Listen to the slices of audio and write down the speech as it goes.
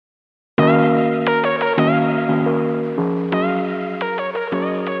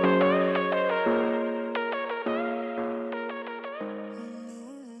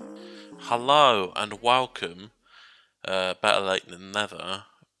Hello and welcome, better late than never,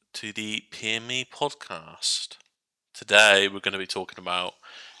 to the PME Podcast. Today we're going to be talking about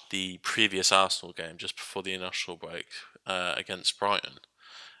the previous Arsenal game just before the international break against Brighton.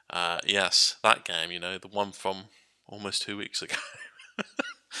 Yes, that game, the one from almost 2 weeks ago.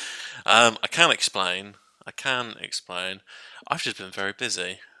 I can explain. I've just been very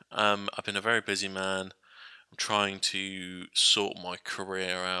busy. I've been a very busy man. I'm trying to sort my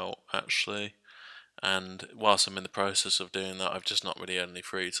career out, actually. And whilst I'm in the process of doing that, I've just not really had any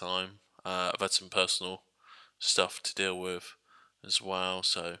free time. I've had some personal stuff to deal with as well.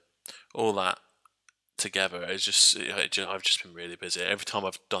 So all that together is I've just been really busy. Every time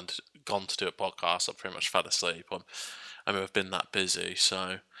I've gone to do a podcast, I've pretty much fell asleep. I've been that busy.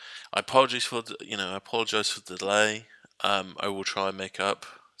 So I apologise for the delay. I will try and make up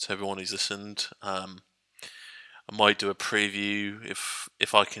to everyone who's listened. I might do a preview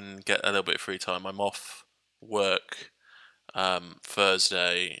if I can get a little bit of free time. I'm off work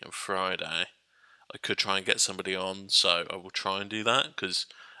Thursday and Friday. I could try and get somebody on, so I will try and do that because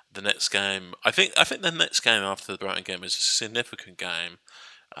the next game, I think the next game after the Brighton game is a significant game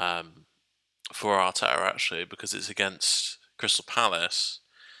for Arteta actually because it's against Crystal Palace,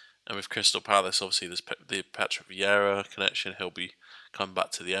 and with Crystal Palace, obviously there's the Patrick Vieira connection. He'll be coming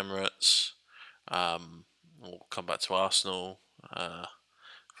back to the Emirates. We'll come back to Arsenal for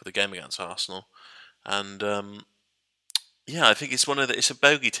the game against Arsenal, and I think it's a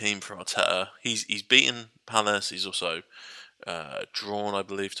bogey team for Arteta. He's beaten Palace. He's also drawn, I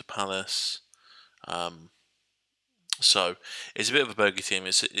believe, to Palace. So it's a bit of a bogey team.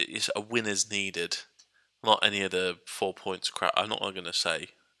 It's a win is needed, not any of the 4 points crap. I'm not going to say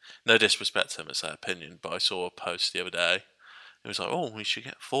no disrespect to him. It's their opinion, but I saw a post the other day. It was like, oh, we should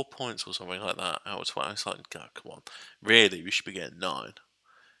get 4 points or something like that out of 20. I was like, God, come on. Really, we should be getting 9.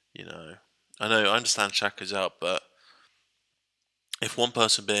 I understand Shaka's out, but if one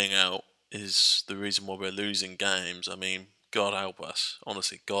person being out is the reason why we're losing games, I mean, God help us.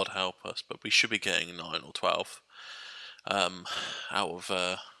 Honestly, God help us. But we should be getting 9 or 12 out of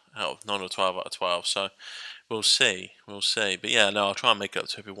 9 or 12 out of 12. So we'll see. But yeah, no, I'll try and make up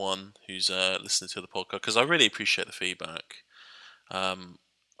to everyone who's listening to the podcast because I really appreciate the feedback.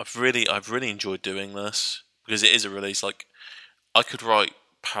 I've really enjoyed doing this because it is a release. Like I could write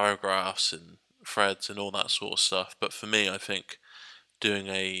paragraphs and threads and all that sort of stuff, but for me, I think doing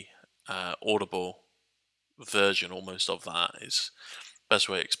a audible version almost of that is the best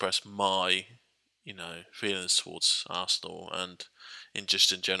way to express my feelings towards Arsenal and in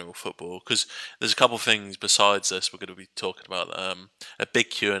general football. Because there's a couple of things besides this we're going to be talking about. A big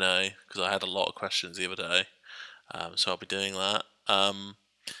Q&A because I had a lot of questions the other day, so I'll be doing that.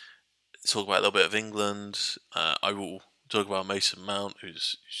 Talk about a little bit of England. I will talk about Mason Mount,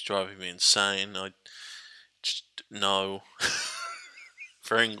 who's driving me insane. I just no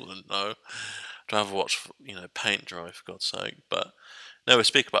for England, no. I'd rather watch paint dry for God's sake. But no, we'll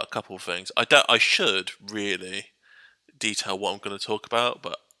speak about a couple of things. I should really detail what I'm going to talk about,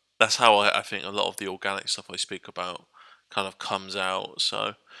 but that's how I think a lot of the organic stuff I speak about kind of comes out.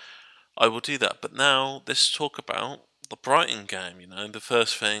 So I will do that. But now let's talk about the Brighton game, the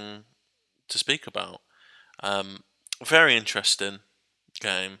first thing to speak about. Very interesting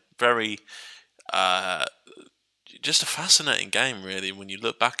game. Very, just a fascinating game, really, when you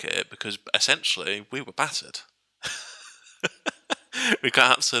look back at it, because essentially we were battered. We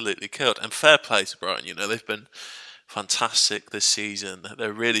got absolutely killed. And fair play to Brighton, they've been fantastic this season.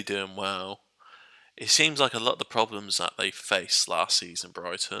 They're really doing well. It seems like a lot of the problems that they faced last season,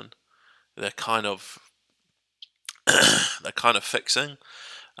 Brighton, they're kind of fixing,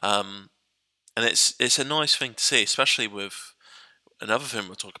 and it's a nice thing to see, especially with another thing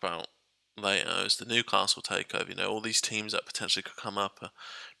we'll talk about later is the Newcastle takeover. All these teams that potentially could come up.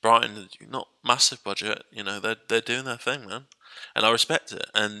 Brighton, not massive budget, they're doing their thing, man, and I respect it.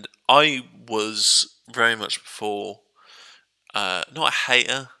 And I was very much before not a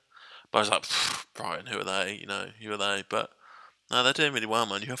hater, but I was like, Brighton, who are they? Who are they? But no, they're doing really well,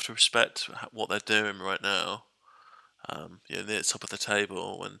 man. You have to respect what they're doing right now. They're at the top of the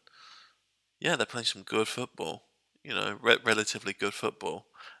table, and yeah, they're playing some good football. Relatively good football.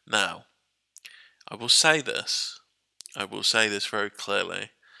 Now, I will say this very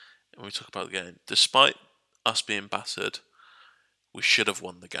clearly, when we talk about the game. Despite us being battered, we should have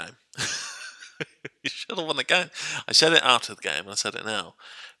won the game. We should have won the game. I said it after the game, and I said it now.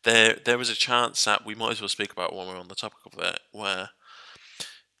 There was a chance that we might as well speak about when we're on the topic of it, where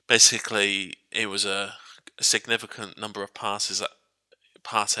basically it was a significant number of passes that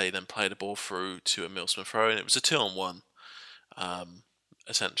Partey then played the ball through to Emile Smith-Rowe, and it was a 2-on-1,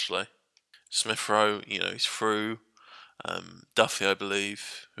 essentially. Smith Rowe, he's through. Duffy, I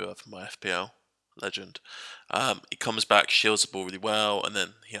believe, whoever my FPL legend. He comes back, shields the ball really well, and then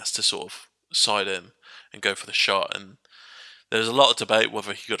he has to sort of side in and go for the shot. And there's a lot of debate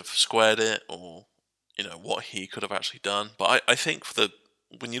whether he could have squared it or what he could have actually done. But I think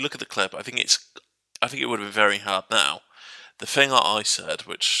when you look at the clip, I think it would have been very hard. Now, the thing that I said,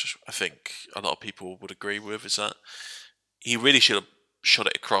 which I think a lot of people would agree with, is that he really should have shot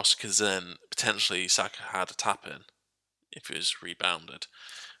it across, because then potentially Saka had a tap in if it was rebounded.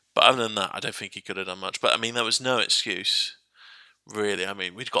 But other than that, I don't think he could have done much. But I mean, there was no excuse, really. I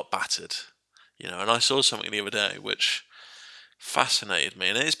mean, we'd got battered, and I saw something the other day which fascinated me,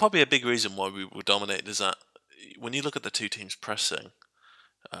 and it's probably a big reason why we were dominated, is that when you look at the two teams' pressing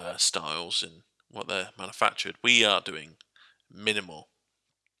styles and what they're manufactured, we are doing minimal,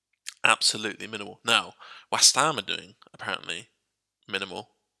 absolutely minimal. Now, West Ham are doing apparently minimal,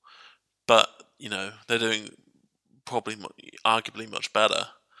 but they're doing probably arguably much better.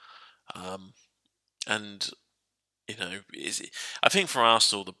 And I think for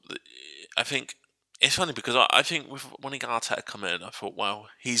Arsenal, I think it's funny because I think when Arteta come in, I thought, wow,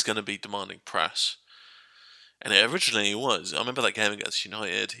 he's going to be demanding press, and originally he was. I remember that game against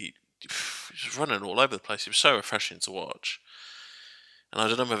United. He was running all over the place. It was so refreshing to watch. And I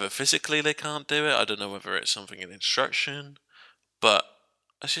don't know whether physically they can't do it. I don't know whether it's something in instruction, but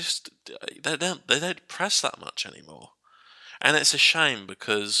it's just they don't press that much anymore, and it's a shame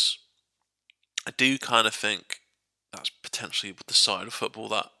because I do kind of think that's potentially the side of football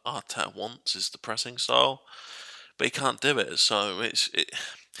that Arteta wants, is the pressing style, but he can't do it. So it's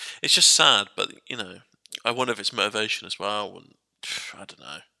just sad. But I wonder if it's motivation as well. And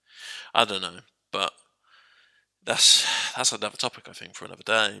I don't know. But that's another topic, I think, for another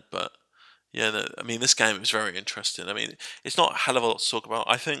day. But yeah, I mean, this game was very interesting. I mean, it's not a hell of a lot to talk about.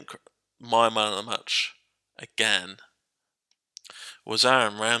 I think my man of the match again was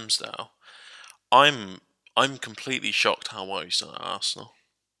Aaron Ramsdale. I'm completely shocked how well he's done at Arsenal.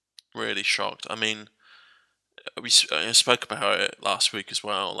 Really shocked. I mean, I spoke about it last week as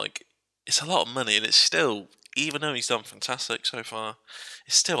well. Like, it's a lot of money, and it's still, even though he's done fantastic so far,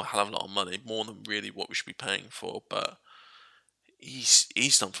 it's still a hell of a lot of money, more than really what we should be paying for. But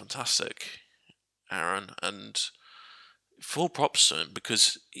he's done fantastic, Aaron, and full props to him,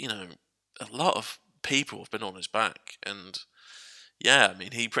 because a lot of people have been on his back, and yeah, I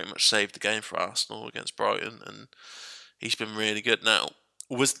mean, he pretty much saved the game for Arsenal against Brighton, and he's been really good. Now,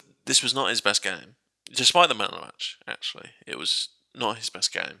 this was not his best game, despite the man of the match. Actually, it was not his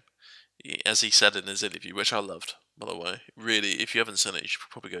best game, as he said in his interview, which I loved, by the way. Really, if you haven't seen it, you should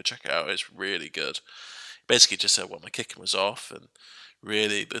probably go check it out. It's really good. Basically, just said, well, my kicking was off, and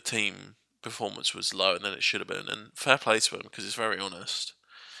really the team performance was lower than it should have been. And fair play to him, because he's very honest,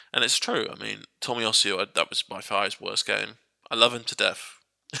 and it's true. I mean, Tomiyasu, that was by far his worst game. I love him to death.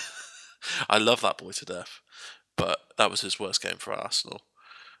 I love that boy to death. But that was his worst game for Arsenal.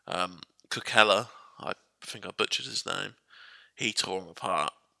 Kukela, I think I butchered his name. He tore him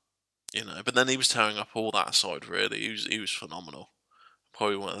apart, But then he was tearing up all that side. Really, he was phenomenal.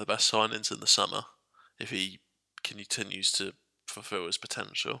 Probably one of the best signings in the summer, if he continues to fulfil his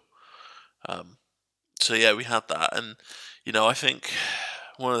potential. So yeah, we had that, and I think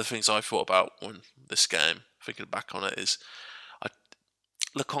one of the things I thought about when this game, thinking back on it, is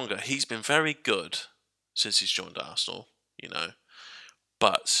Lokonga, he's been very good since he's joined Arsenal,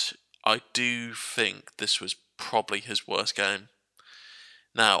 but I do think this was probably his worst game.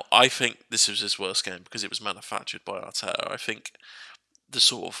 Now, I think this was his worst game because it was manufactured by Arteta. I think the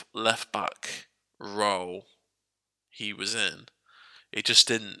sort of left back role he was in, it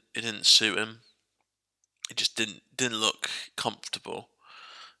didn't suit him. It just didn't look comfortable,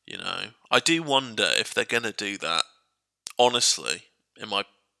 I do wonder if they're gonna do that, honestly, in my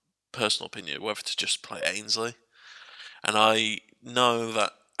personal opinion, whether to just play Ainsley. And I know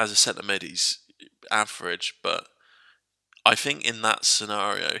that as a centre mid he's average, but I think in that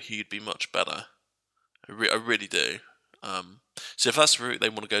scenario he'd be much better. I really do. So if that's the route they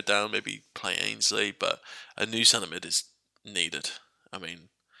want to go down, maybe play Ainsley, but a new centre mid is needed. I mean,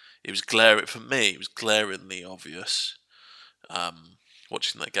 for me, it was glaringly obvious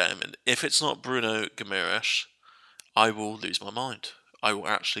watching that game. And if it's not Bruno Guimaraes, I will lose my mind. I will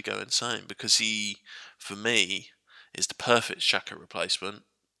actually go insane, because he, for me, is the perfect Xhaka replacement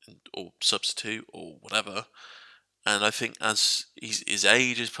or substitute or whatever. And I think as his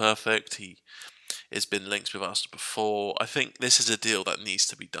age is perfect, he has been linked with Arsenal before. I think this is a deal that needs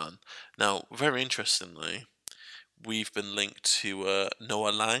to be done. Now, very interestingly, we've been linked to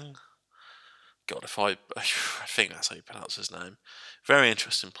Noah Lang God, I think that's how you pronounce his name. Very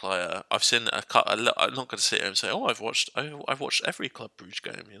interesting player. I've seen I'm not going to sit here and say, oh, I've watched every Club Brugge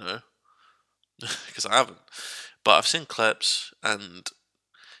game, because I haven't. But I've seen clips, and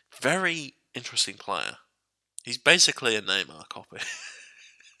very interesting player. He's basically a Neymar copy.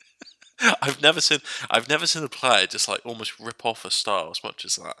 I've never seen a player just like almost rip off a style as much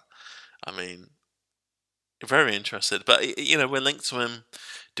as that. I mean, very interested, but we're linked to him.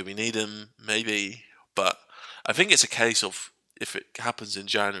 Do we need him? Maybe, but I think it's a case of if it happens in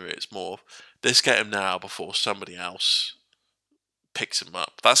January, it's more let's get him now before somebody else picks him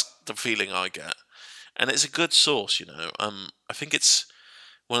up. That's the feeling I get, and it's a good source. I think it's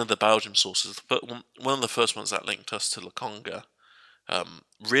one of the Belgium sources, but one of the first ones that linked us to Lakonga.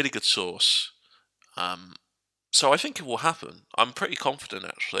 Really good source. So I think it will happen. I'm pretty confident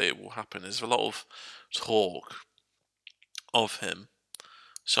actually it will happen. There's a lot of talk of him,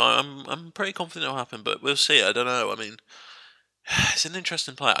 so I'm pretty confident it'll happen. But we'll see. I don't know. I mean, it's an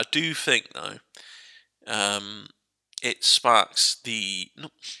interesting player. I do think though, it sparks the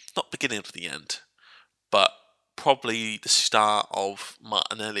not beginning of the end, but probably the start of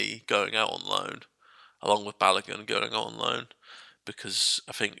Martinelli going out on loan, along with Balogun going out on loan, because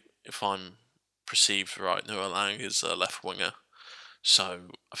I think if I'm perceived right, Noah Lang is a left winger, so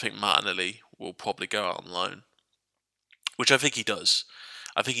I think Martinelli will probably go out on loan, which I think he does.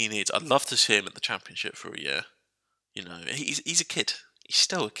 I think he needs. I'd love to see him at the Championship for a year. He's a kid. He's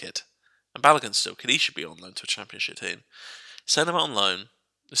still a kid, and Balogun's still a kid. He should be on loan to a Championship team. Send him out on loan.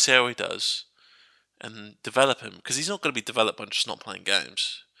 See how he does, and develop him, because he's not going to be developed by just not playing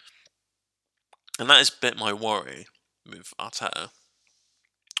games. And that is a bit my worry with Arteta,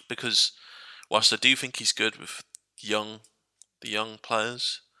 because whilst I do think he's good with the young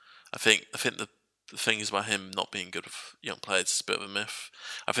players, I think the thing is about him not being good with young players is a bit of a myth.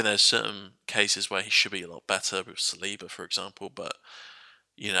 I think there's certain cases where he should be a lot better with Saliba, for example, but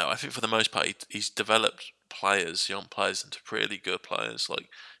I think for the most part he's developed young players into pretty good players. Like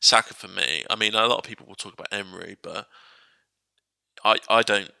Saka for me. I mean, a lot of people will talk about Emery, but I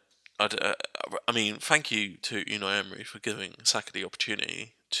don't. I mean, thank you to Emery for giving Saka the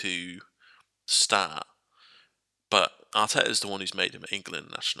opportunity to start. But Arteta is the one who's made him an England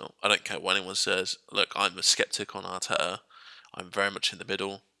national. I don't care what anyone says. Look, I'm a skeptic on Arteta. I'm very much in the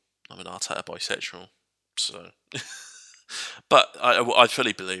middle. I'm an Arteta bisexual. So, but I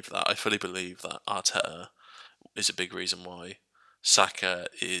fully believe that. I fully believe that Arteta is a big reason why Saka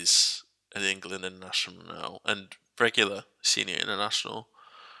is an England international now and regular senior international.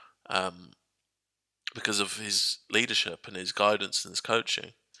 Because of his leadership and his guidance and his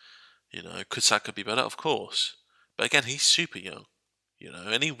coaching. Could Saka be better? Of course. But again, he's super young,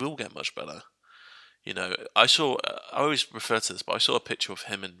 and he will get much better. I always refer to this, but I saw a picture of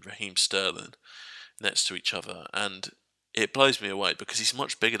him and Raheem Sterling next to each other, and it blows me away because he's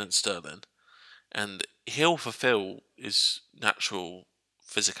much bigger than Sterling, and he'll fulfill his natural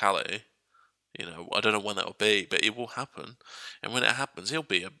physicality. I don't know when that will be, but it will happen, and when it happens, he'll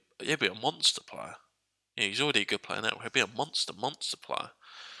be a monster player. He's already a good player now. He'll be a monster player.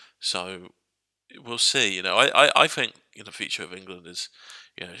 So we'll see. I think the future of England is,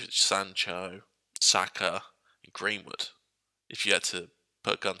 Sancho, Saka, and Greenwood. If you had to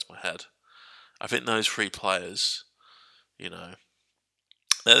put a gun to my head, I think those three players, they're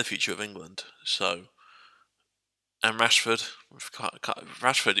the future of England. So, and Rashford,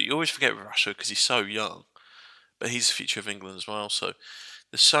 you always forget Rashford because he's so young, but he's the future of England as well. So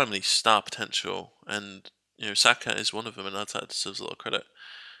there's so many star potential, and Saka is one of them, and Arteta deserves a lot of credit.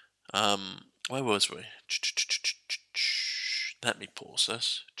 Where was we? Let me pause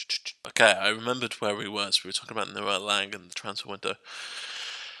this. Okay, I remembered where we were. So we were talking about Noah Lang and the transfer window.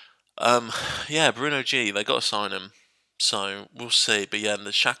 Yeah, Bruno G. They got to sign him, so we'll see. But yeah, the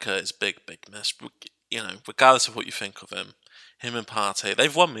Xhaka is big miss. Regardless of what you think of him and Partey,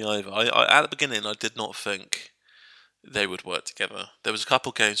 they've won me over. I at the beginning, I did not think they would work together. There was a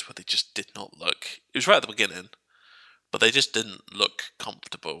couple games where they just did not look. It was right at the beginning, but they just didn't look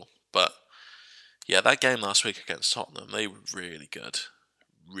comfortable. But yeah, that game last week against Tottenham, they were really good.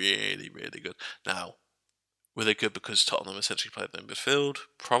 Really, really good. Now, were they good because Tottenham essentially played them in midfield?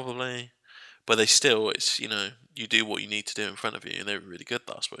 Probably. But they still, it's, you do what you need to do in front of you, and they were really good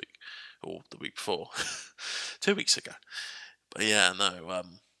last week. Or the week before. 2 weeks ago. But yeah, no,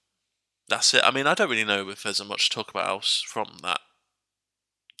 that's it. I mean, I don't really know if there's much to talk about else from that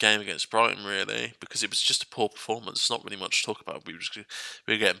game against Brighton, really, because it was just a poor performance. Not really much to talk about. We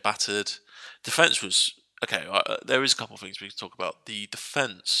were getting battered. Defence was okay. There is a couple of things we can talk about. The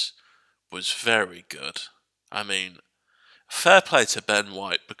defence was very good. I mean, fair play to Ben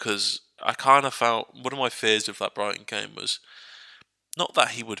White, because I kind of felt one of my fears of that Brighton game was not that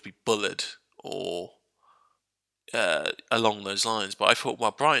he would be bullied or along those lines, but I thought,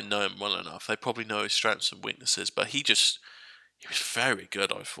 well, Brighton know him well enough. They probably know his strengths and weaknesses, but he was very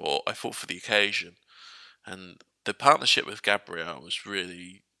good. I thought for the occasion, and the partnership with Gabriel it's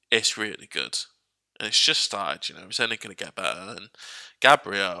really good. And it's just started, it's only going to get better. And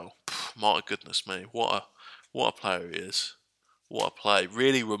Gabriel, my goodness me, what a player he is. What a play.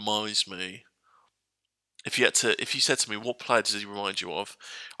 Really reminds me, if you said to me, what player does he remind you of?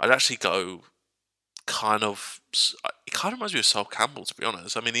 I'd actually go it kind of reminds me of Sol Campbell, to be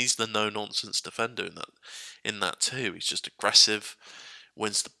honest. I mean, he's the no-nonsense defender in that too. He's just aggressive,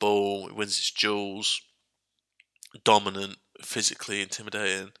 wins the ball, wins his duels, dominant, physically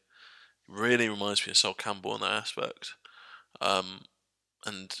intimidating. Really reminds me of Sol Campbell in that aspect. And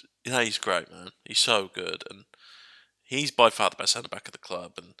he's great, man. He's so good, and he's by far the best centre back of the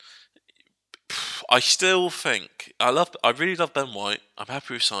club. And I still think I really love Ben White. I'm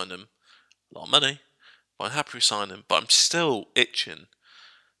happy we signed him. A lot of money, but I'm happy we signed him. But I'm still itching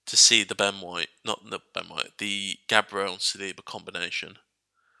to see the Gabriel and Saliba combination.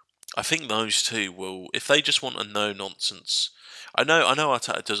 I think those two will, if they just want a no nonsense. I know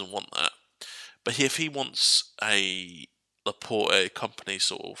Arteta doesn't want that, but if he wants a Laporte company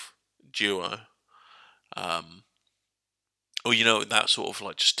sort of duo, or that sort of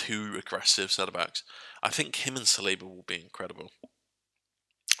like just two aggressive centre backs, I think him and Saliba will be incredible.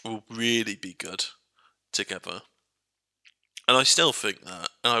 Will really be good together. And I still think that,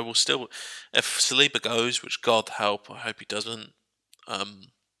 and I will still, if Saliba goes, which God help, I hope he doesn't,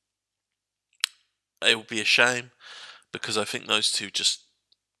 it will be a shame, because I think those two just,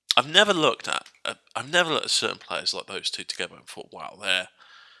 I've never looked at certain players like those two together and thought, wow,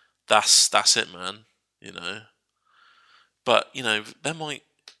 that's it, man, But, Ben White,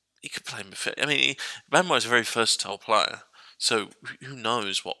 he could play midfield. I mean, Ben White's a very versatile player, so who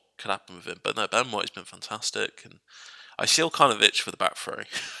knows what could happen with him. But no, Ben White's been fantastic, and I still kind of itch for the back three.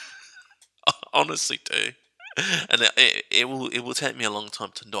 I honestly do. And it will take me a long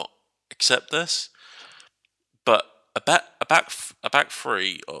time to not accept this. But a back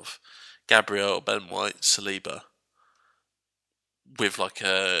three of Gabriel, Ben White, Saliba, with like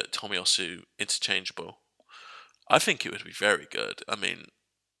a Tomiyasu interchangeable, I think it would be very good. I mean,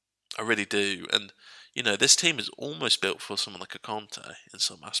 I really do. And, this team is almost built for someone like a Conte in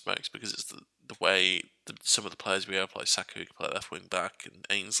some aspects, because it's the way some of the players we have, like Saka, who can play left wing back, and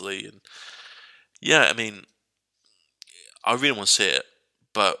Ainsley. And yeah, I mean, I really want to see it,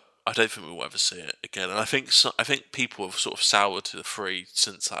 but I don't think we'll ever see it again. And I think people have sort of soured to the three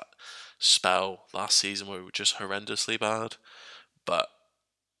since that spell last season where we were just horrendously bad. But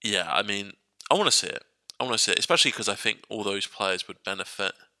yeah, I mean, I want to see it. I want to see it, especially because I think all those players would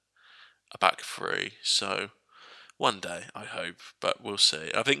benefit a back three. So one day, I hope, but we'll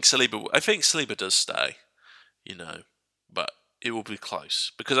see. I think Saliba does stay, but it will be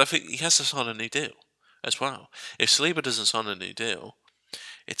close, because I think he has to sign a new deal as well. If Saliba doesn't sign a new deal,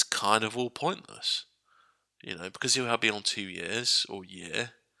 it's kind of all pointless, because he'll be on 2 years or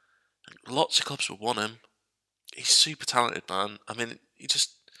year. And lots of clubs will want him. He's super talented, man. I mean,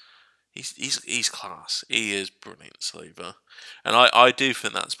 He's class. He is brilliant, Saliba. And I do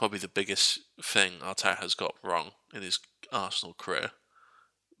think that's probably the biggest thing Arteta has got wrong in his Arsenal career.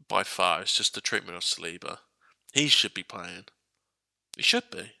 By far, it's just the treatment of Saliba. He should be playing. He should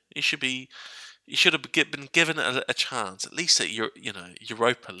be. He should have been given a chance, at least at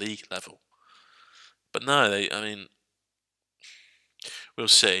Europa League level. But no, we'll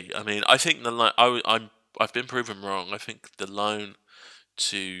see. I mean, I think I've been proven wrong. I think the loan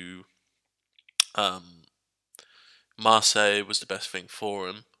to Marseille was the best thing for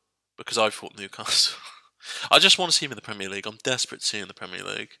him, because I thought Newcastle. I just want to see him in the Premier League. I'm desperate to see him in the Premier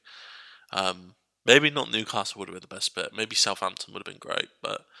League. Maybe not Newcastle would have been the best bet. Maybe Southampton would have been great,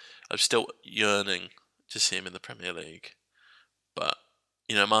 but I'm still yearning to see him in the Premier League. But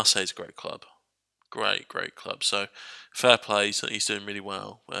Marseille's a great club, great club. So fair play. He's doing really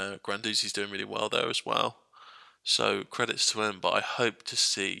well. Guendouzi's doing really well there as well. So credits to him. But I hope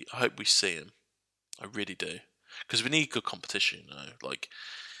we see him. I really do, because we need good competition. Like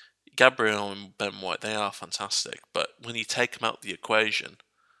Gabriel and Ben White, they are fantastic. But when you take them out of the equation,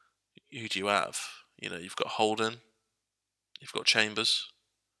 who do you have? You've got Holden, you've got Chambers,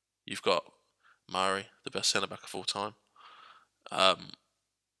 you've got Murray, the best centre back of all time.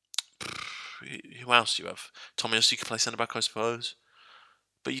 Who else do you have? Tomiyasu, you can play centre back, I suppose.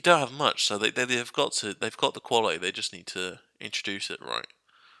 But you don't have much, so they've got the quality. They just need to introduce it right.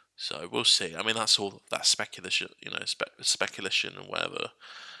 So we'll see. I mean, that's speculation, speculation and whatever.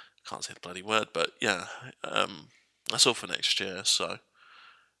 can't say the bloody word, but yeah, that's all for next year. So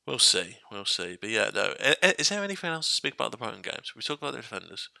we'll see, But yeah, no. Is there anything else to speak about the Brighton games? We talk about the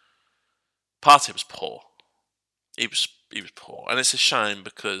defenders. Partey was poor. He was poor, and it's a shame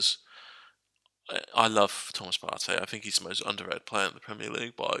because I love Thomas Partey. I think he's the most underrated player in the Premier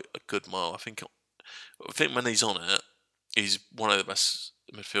League by a good mile. I think when he's on it, he's one of the best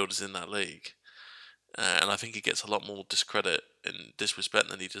midfielders in that league. And I think he gets a lot more discredit and disrespect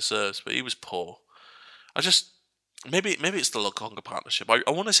than he deserves. But he was poor. I just maybe it's the Lokonga partnership.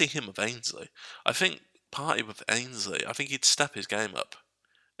 I want to see him with Ainsley. I think Partey with Ainsley. I think he'd step his game up.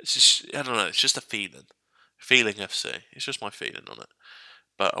 It's just I don't know. It's just a feeling. Feeling FC. It's just my feeling on it.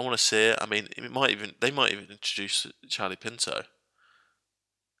 But I want to see it. I mean, they might even introduce Charlie Pinto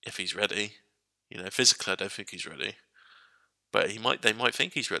if he's ready. Physically, I don't think he's ready, but they might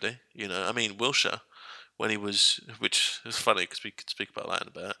think he's ready. I mean, Wilshere, when he was, which is funny because we could speak about that in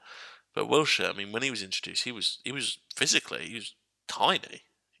a bit. But Wilshere, I mean, when he was introduced, he was physically, he was tiny.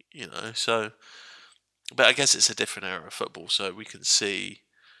 So, but I guess it's a different era of football, so we can see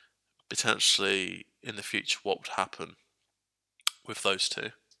potentially in the future what would happen with those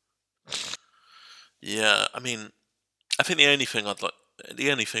two. Yeah, I mean, I think the only thing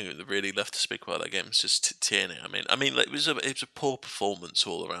that really left to speak about that game is just Tierney. Like, it was a poor performance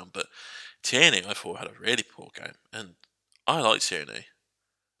all around, but Tierney I thought had a really poor game, and I like Tierney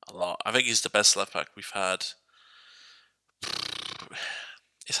a lot. I think he's the best left back we've had.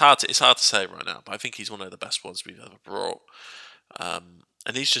 It's hard to say right now, but I think he's one of the best ones we've ever brought.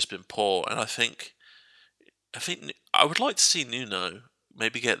 And he's just been poor, and I think I would like to see Nuno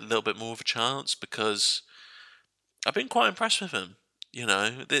maybe get a little bit more of a chance because I've been quite impressed with him.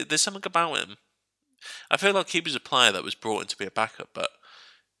 There's something about him. I feel like he was a player that was brought in to be a backup, but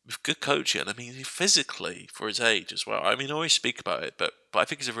with good coaching, I mean, physically for his age as well. I mean, I always speak about it, but I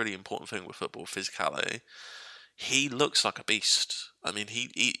think it's a really important thing with football, physicality. He looks like a beast. I mean,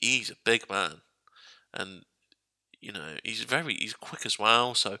 he's a big man, and he's quick as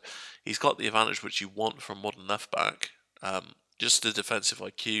well. So he's got the advantage which you want from modern left back. Just the defensive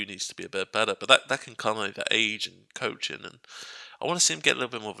IQ needs to be a bit better, but that can come over age and coaching. And I want to see him get a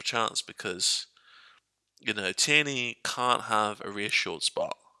little bit more of a chance because Tierney can't have a reassured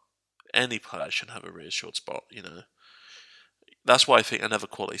spot. Any player should have a reassured spot. That's why I think another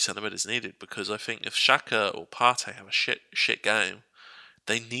quality centre mid is needed because I think if Xhaka or Partey have a shit game,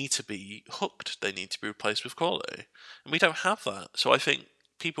 they need to be hooked. They need to be replaced with quality, and we don't have that. So I think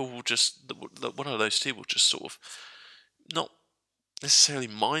people will just one of those two will just sort of not necessarily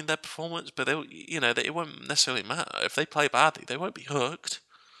mind their performance, but it won't necessarily matter if they play badly. They won't be hooked.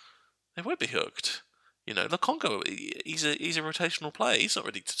 They won't be hooked. Lokonga, he's a rotational player. He's not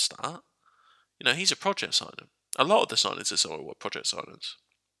ready to start. He's a project signing. A lot of the signings are sort of project signings,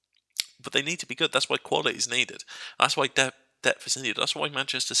 but they need to be good. That's why quality is needed. That's why depth is needed. That's why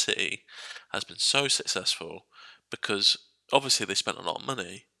Manchester City has been so successful because obviously they spent a lot of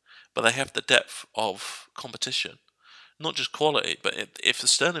money, but they have the depth of competition. Not just quality, but if the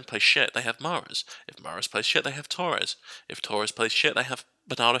Sterling plays shit, they have Mahrez. If Mahrez plays shit, they have Torres. If Torres plays shit, they have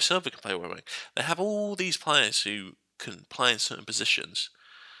Bernardo Silva can play wing. They have all these players who can play in certain positions.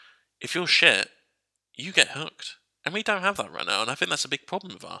 If you're shit, you get hooked. And we don't have that right now, and I think that's a big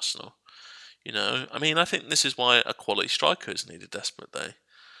problem with Arsenal. I think this is why a quality striker is needed desperately.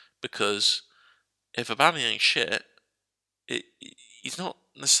 Because if Aubameyang's shit, he's not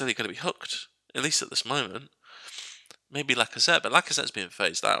necessarily going to be hooked, at least at this moment. Maybe Lacazette, but Lacazette's being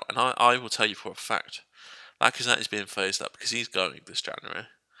phased out, and I will tell you for a fact, Lacazette is being phased out because he's going this January.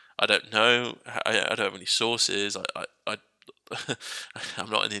 I don't know. I don't have any sources. I'm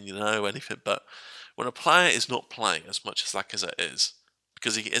not in or anything, but when a player is not playing as much as Lacazette is,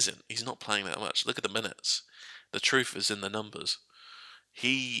 because he isn't, he's not playing that much. Look at the minutes. The truth is in the numbers.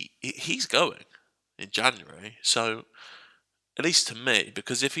 He's going in January, so at least to me,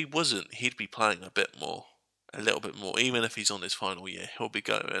 because if he wasn't, he'd be playing a little bit more. Even if he's on his final year, he'd be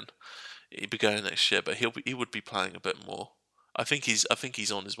going next year, but he would be playing a bit more. I think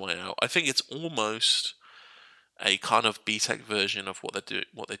he's on his way out. I think it's almost a kind of BTEC version of what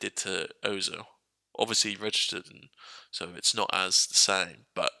they did to Ozil. Obviously registered, and so it's not as the same.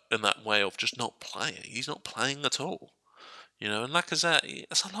 But in that way of just not playing, he's not playing at all. And Lacazette,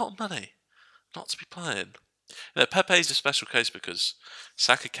 that's a lot of money not to be playing. Pepe's a special case because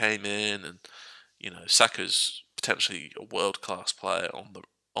Saka came in, and Saka's potentially a world-class player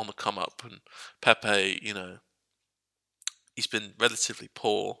on the come up, and Pepe, he's been relatively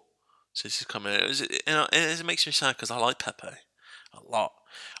poor since he's come in. It makes me sad because I like Pepe a lot.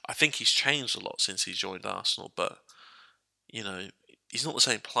 I think he's changed a lot since he joined Arsenal, but he's not the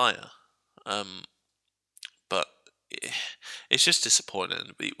same player. But it's just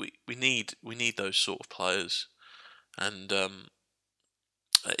disappointing. We need those sort of players, and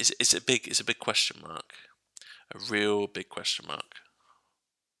it's a big question mark, a real big question mark.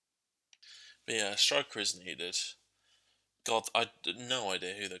 But yeah, a striker is needed. God, I no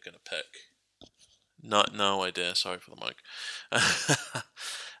idea who they're going to pick. No idea. Sorry for the mic.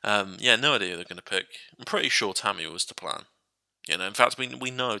 Yeah, no idea who they're going to pick. I'm pretty sure Tammy was the plan. In fact, we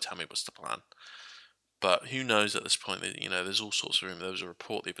know Tammy was the plan. But who knows at this point? There's all sorts of rumors. There was a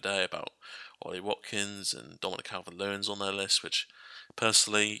report the other day about Ollie Watkins and Dominic Calvert-Lewin's on their list, which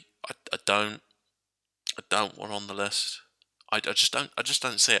personally I don't want on the list. I just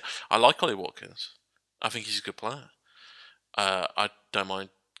don't see it. I like Ollie Watkins. I think he's a good player. I don't mind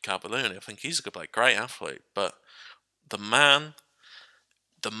Calvert-Lewin. I think he's a good player, great athlete. But the man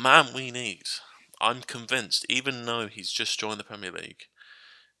we need, I'm convinced, even though he's just joined the Premier League,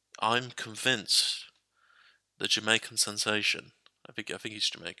 I'm convinced the Jamaican sensation. I think he's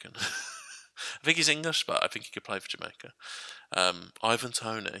Jamaican. I think he's English, but I think he could play for Jamaica. Ivan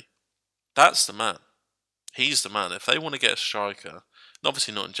Toney. That's the man. He's the man. If they want to get a striker,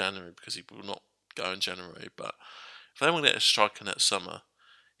 obviously not in January because he will not go in January, but if they want to get a striker next summer,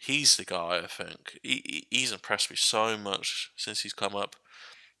 he's the guy, I think. He's impressed me so much since he's come up.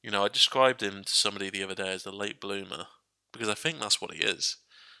 I described him to somebody the other day as a late bloomer because I think that's what he is.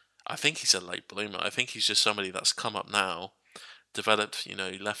 I think he's a late bloomer. I think he's just somebody that's come up now, developed. He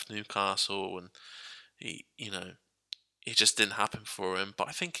left Newcastle, and it just didn't happen for him. But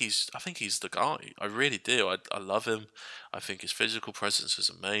I think he's the guy. I really do. I love him. I think his physical presence is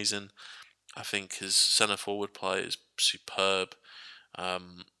amazing. I think his centre forward play is superb. I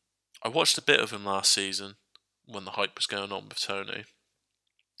watched a bit of him last season when the hype was going on with Tony.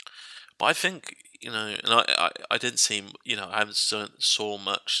 But I think, and I didn't see, I haven't saw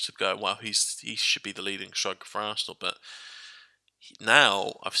much to go, wow, he should be the leading striker for Arsenal. But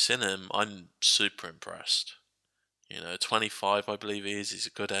now I've seen him, I'm super impressed. 25, I believe he is. He's a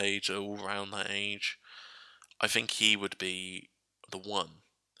good age, all around that age. I think he would be the one.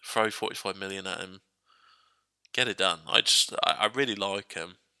 Throw 45 million at him, get it done. I really like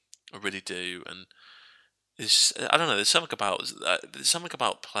him. I really do. And I don't know. There's something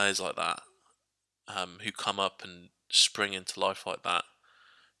about players like that, who come up and spring into life like that,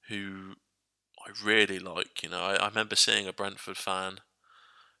 who I really like. I remember seeing a Brentford fan,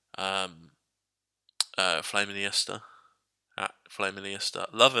 Flame Iniesta, Flame Iniesta.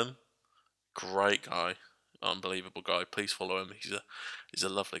 Love him, great guy, unbelievable guy. Please follow him. He's a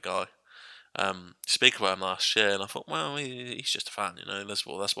lovely guy. Speak about him last year, and I thought, well, he's just a fan. That's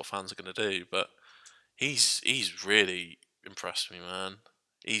what fans are going to do. But he's really impressed me, man.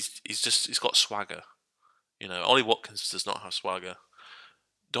 He's got swagger. Ollie Watkins does not have swagger.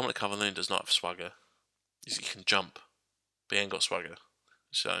 Dominic Calvert-Lewin does not have swagger. He can jump, but he ain't got swagger.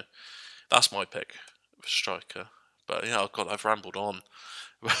 So that's my pick for striker. But yeah, God, I've rambled on.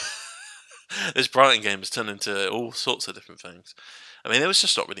 This Brighton game has turned into all sorts of different things. I mean, there was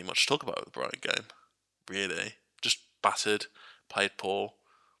just not really much to talk about with the Brighton game. Really, just battered, played poor,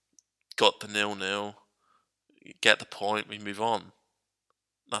 got the 0-0, get the point, we move on.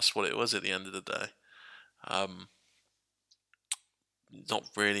 That's what it was at the end of the day. Not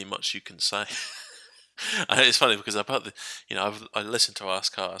really much you can say. It's funny because I listened to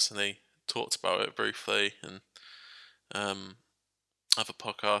Askcast and they talked about it briefly, and other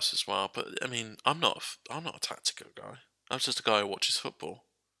podcasts as well. But I mean, I'm not a tactical guy. I'm just a guy who watches football.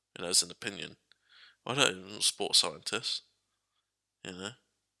 As an opinion. I'm not a sports scientist. I'm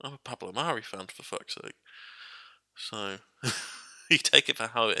a Pablo Mari fan, for fuck's sake. So you take it for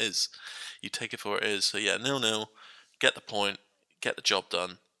how it is. You take it for what it is. So yeah, 0-0. Get the point. Get the job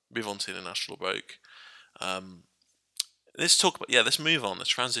done. Move on to the national break. Let's move on. Let's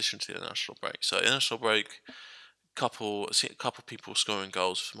transition to the national break. So international break. A couple people scoring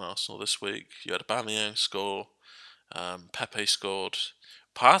goals from Arsenal this week. You had Aubameyang score. Pepe scored.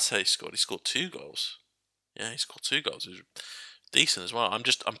 Partey scored. He scored 2 goals. Yeah, he scored 2 goals. It was decent as well. I'm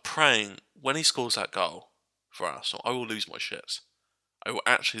praying when he scores that goal for Arsenal, I will lose my shit. I will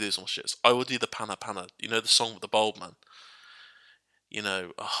actually lose my shit. I will do the Pana Pana. The song with the bald man.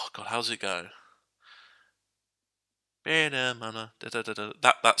 Oh God, how's it go?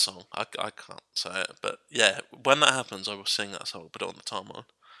 That song. I can't say it, but yeah, when that happens, I will sing that song. Put it on the timeline.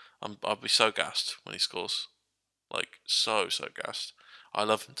 I'll be so gassed when he scores, like so gassed. I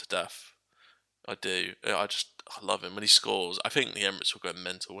love him to death. I do. I love him when he scores. I think the Emirates will go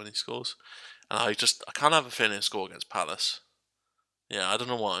mental when he scores, and I can't have a feeling he'll score against Palace. Yeah, I don't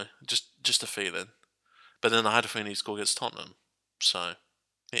know why. Just a feeling. But then I had a feeling he'd score against Tottenham. So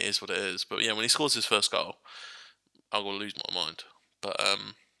it is what it is. But yeah, when he scores his first goal, I'm gonna lose my mind. But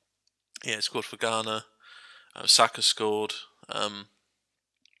yeah, he scored for Ghana. Saka scored.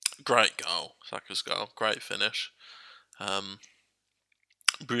 Great goal, Saka's goal. Great finish.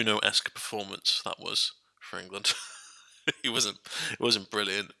 Bruno-esque performance that was for England. It wasn't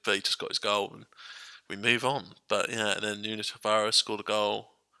brilliant, but he just got his goal and we move on. But yeah, and then Nuno Tavares scored a goal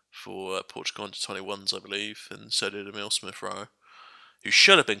for Portugal under 21s, I believe, and so did Emil Smith-Rowe, who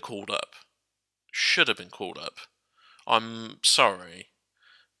should have been called up. Should have been called up. I'm sorry,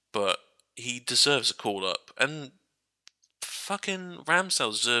 but he deserves a call up, and fucking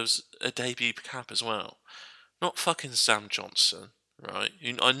Ramsdale deserves a debut cap as well. Not fucking Sam Johnson, right?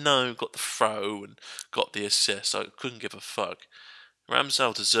 I know got the throw and got the assist. I couldn't give a fuck.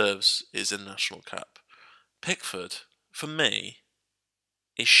 Ramsdale deserves his international cap. Pickford, for me,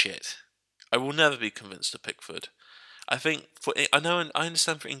 is shit. I will never be convinced of Pickford. I think I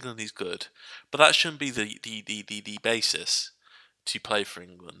understand for England he's good, but that shouldn't be the basis to play for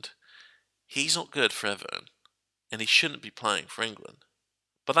England. He's not good for Everton, and he shouldn't be playing for England.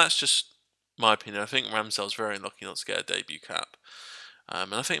 But that's just my opinion. I think Ramsdale's very unlucky not to get a debut cap,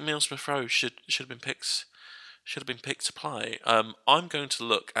 and I think Emil Smith-Rowe should have been picked. Should have been picked to play. I'm going to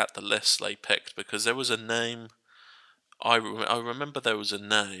look at the list they picked because there was a name. I remember there was a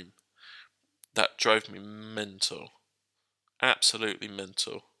name that drove me mental, absolutely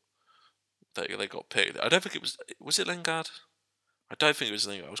mental. They got picked. I don't think it was. Was it Lingard? I don't think it was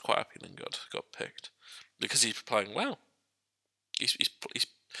Lingard. I was quite happy Lingard got picked because he's playing well.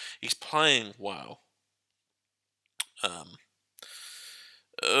 He's playing well.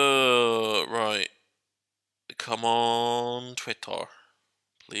 Right. Come on, Twitter.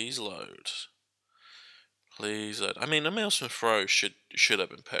 Please load. Please load. I mean, Emil Smith-Rowe should have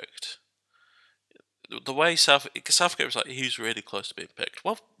been picked. The way Southgate was like, he's really close to being picked.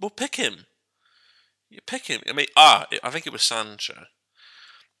 Well, we'll pick him. You pick him. I mean, I think it was Sancho.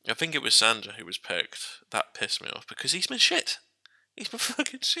 I think it was Sancho who was picked. That pissed me off because he's been shit. He's been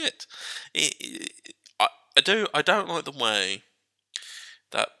fucking shit. I don't like the way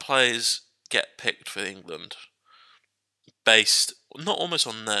that players get picked for England based not almost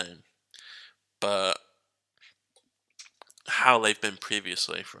on name, but how they've been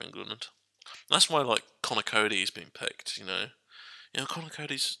previously for England. That's why like Connor Cody's been picked. You know Connor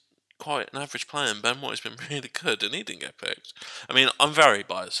Cody's quite an average player, and Ben White's been really good, and he didn't get picked. I mean, I'm very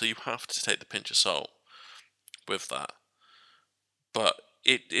biased, so you have to take the pinch of salt with that. But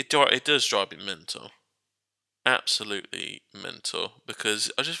it does drive me mental, absolutely mental,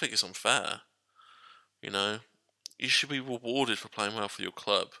 because I just think it's unfair. You should be rewarded for playing well for your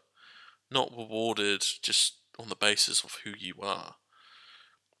club, not rewarded just on the basis of who you are.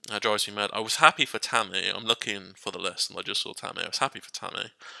 That drives me mad. I was happy for Tammy. I'm looking for the list and I just saw Tammy. I was happy for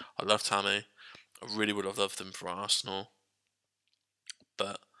Tammy. I love Tammy. I really would have loved him for Arsenal.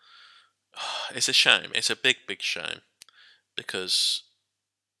 But it's a shame. It's a big, big shame. Because,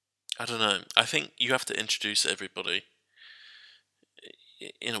 I don't know. I think you have to introduce everybody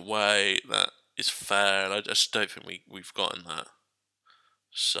in a way that is fair. And I just don't think we've gotten that.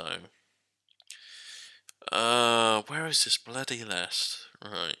 So, where is this bloody list?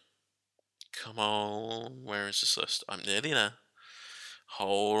 Right. Come on, where is this list? I'm nearly there.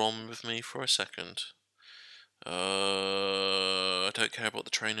 Hold on with me for a second. I don't care about the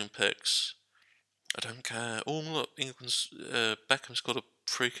training picks. I don't care. Oh, look, England's Beckham scored a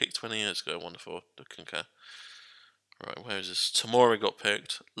free kick 20 years ago. Wonderful. I don't care. Right, where is this? Tomori got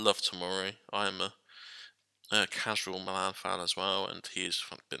picked. Love Tomori. I am a casual Milan fan as well, and he's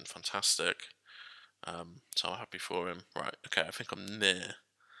been fantastic. So I'm happy for him. Right, okay, I think I'm near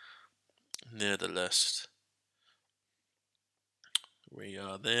the list. We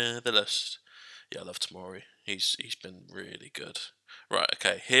are near the list. Yeah, I love Tomori. He's been really good. Right,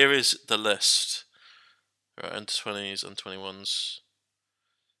 okay, here is the list. Right, under 20s, under 21s.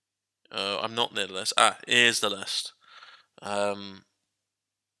 I'm not near the list. Here's the list. I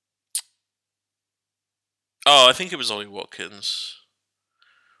think it was Ollie Watkins.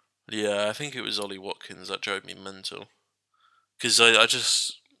 Yeah, I think it was Ollie Watkins that drove me mental. Because I don't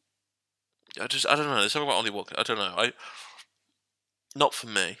know. There's something about Ollie Watkins. I don't know. Not for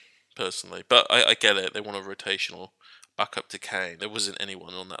me personally, but I get it. They want a rotational backup to Kane. There wasn't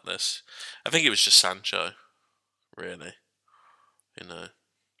anyone on that list. I think it was just Sancho. Really,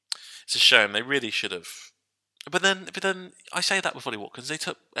 it's a shame. They really should have. But then I say that with Ollie Watkins. They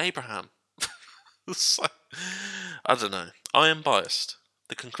took Abraham. So, I don't know. I am biased.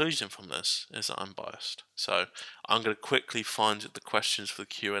 The conclusion from this is that I'm biased. So I'm going to quickly find the questions for the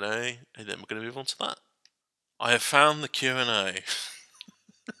Q&A, and then we're going to move on to that. I have found the Q&A.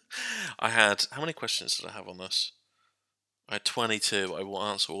 I had, how many questions did I have on this? I had 22. I will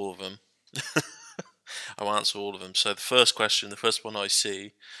answer all of them. I will answer all of them. So the first question, the first one I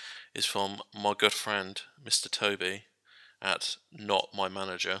see, is from my good friend, Mr. Toby, at Not My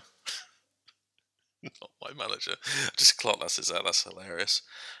Manager. Not My Manager. I just clocked that's out. That's hilarious.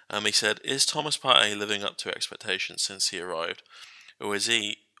 He said, "Is Thomas Partey living up to expectations since he arrived, or is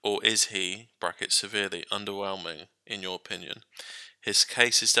he bracket severely underwhelming in your opinion? His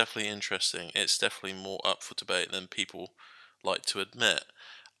case is definitely interesting. It's definitely more up for debate than people like to admit."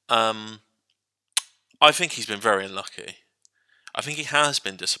 I think he's been very unlucky. I think he has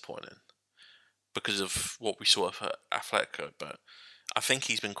been disappointing because of what we saw at Atletico, but I think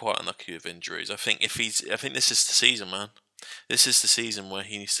he's been quite unlucky with injuries. I think this is the season, man. This is the season where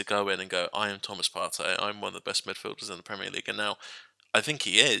he needs to go in and go, "I am Thomas Partey. I'm one of the best midfielders in the Premier League." And now, I think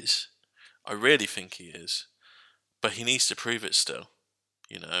he is. I really think he is. But he needs to prove it still,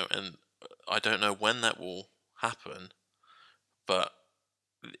 and I don't know when that will happen, but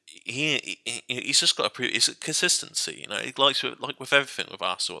he's just got to prove it's consistency. It like with everything with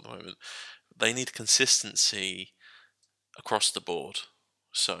Arsenal at the moment, they need consistency across the board.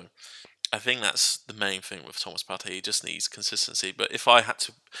 So I think that's the main thing with Thomas Partey. He just needs consistency. But if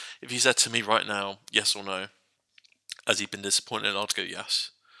you said to me right now, yes or no, has he been disappointed? I'd go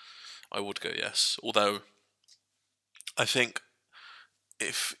yes. I would go yes. Although I think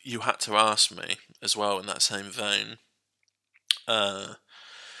if you had to ask me as well in that same vein,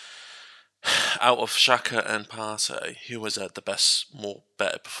 out of Xhaka and Partey, who has had the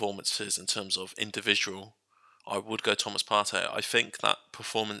better performances in terms of individual, I would go Thomas Partey. I think that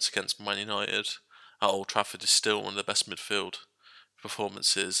performance against Man United at Old Trafford is still one of the best midfield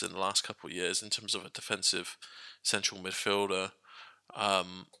performances in the last couple of years in terms of a defensive central midfielder.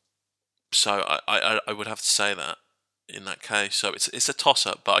 So I would have to say that in that case. So it's a toss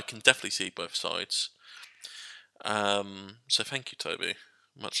up, but I can definitely see both sides. So thank you, Toby.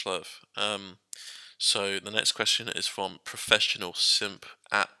 Much love. So the next question is from Professional Simp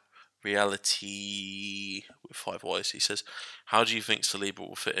at Reality with 5 Ys. He says, "How do you think Saliba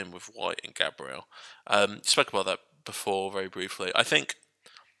will fit in with White and Gabriel?" Spoke about that before very briefly. I think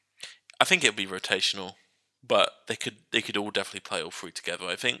it'll be rotational, but they could all definitely play all three together.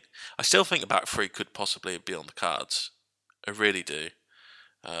 I still think a back three could possibly be on the cards. I really do.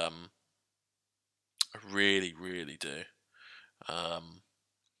 I really, really do.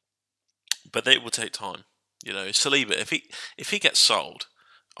 But it will take time. Saliba, if he gets sold,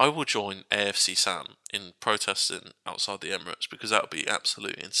 I will join AFC San in protesting outside the Emirates because that would be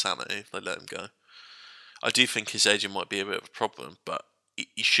absolute insanity if they let him go. I do think his agent might be a bit of a problem, but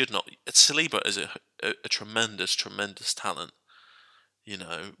he should not. Saliba is a tremendous, tremendous talent.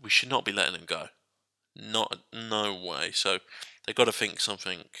 We should not be letting him go. No way. So they've got to think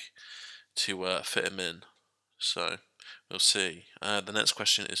something to fit him in. So we'll see. The next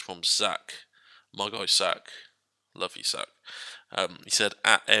question is from Zach. My guy Zach. Love you, Zach. He said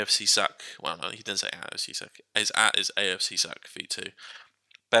at AFC Zach. Well, no, he didn't say at AFC Zach. His at is AFC Zach V2.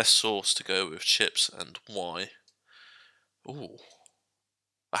 Best sauce to go with chips and why? Ooh,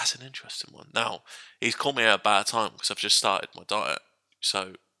 that's an interesting one. Now, he's called me at a bad time because I've just started my diet.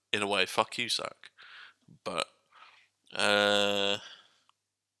 So, in a way, fuck you, Zach. But,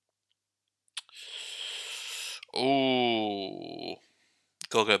 ooh,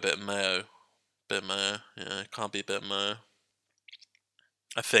 gotta go a bit of mayo. Yeah, can't be a bit of mayo.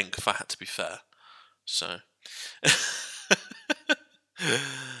 I think, if I had to be fair. So,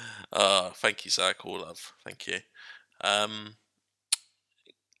 thank you, Zach. All love. Thank you.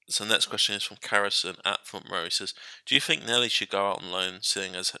 So the next question is from Carrison at Front Row. He says, "Do you think Nelly should go out on loan,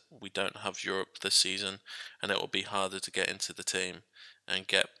 seeing as we don't have Europe this season, and it will be harder to get into the team and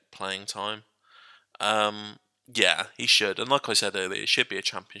get playing time?" Yeah, he should. And like I said earlier, it should be a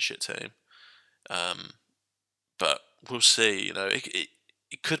championship team. But we'll see.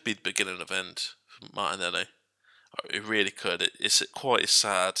 It could be the beginning of end for Martinelli. It really could. It's quite a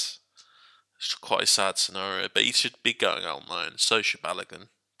sad scenario. But he should be going out on loan. So should Balogun,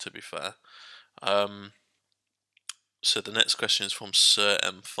 to be fair. So the next question is from Sir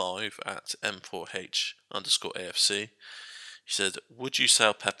M5 at M4H_AFC. He said, "Would you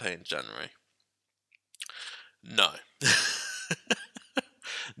sell Pepe in January?" No.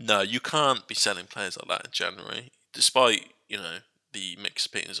 No, you can't be selling players like that in January. Despite, the mixed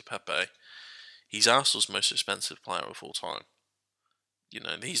opinions of Pepe, he's Arsenal's most expensive player of all time.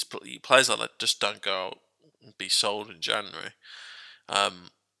 These players like that just don't go out and be sold in January. I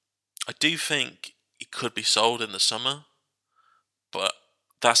do think he could be sold in the summer, but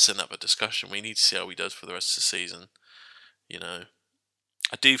that's another discussion. We need to see how he does for the rest of the season. You know,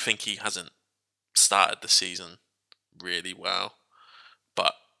 I do think he hasn't started the season really well,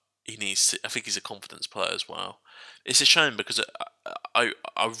 but he needs to. I think he's a confidence player as well. It's a shame because I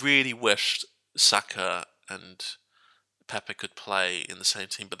really wished Saka and Pepe could play in the same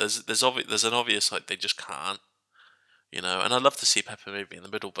team, but there's an obvious like they just can't, And I'd love to see Pepe maybe in the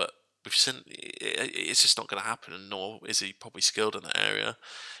middle, but we've seen it's just not going to happen, and nor is he probably skilled in that area.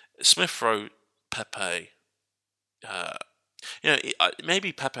 Smith Rowe, Pepe, uh,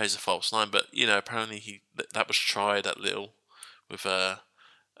 maybe Pepe is a false nine, but apparently that was tried at Lille with uh,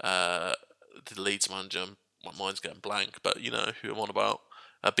 the Leeds manager. My mind's getting blank, but you know who I'm on about.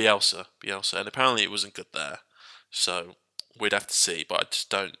 Bielsa, and apparently it wasn't good there. So we'd have to see, but I just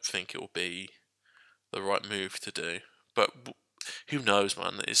don't think it will be the right move to do. But who knows,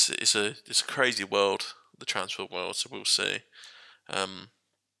 man? It's a crazy world, the transfer world. So we'll see.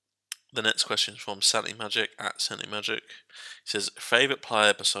 The next question is from Santi Magic at Santi Magic. He says, favourite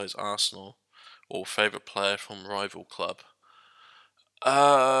player besides Arsenal or favourite player from rival club?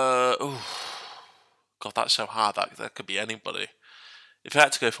 God, that's so hard. That could be anybody. If I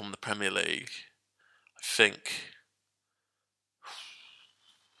had to go from the Premier League, I think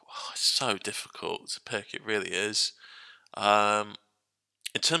it's so difficult to pick. It really is. In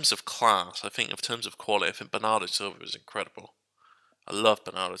terms of class, I think in terms of quality, I think Bernardo Silva is incredible. I love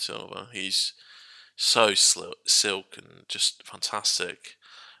Bernardo Silva. He's so silk and just fantastic.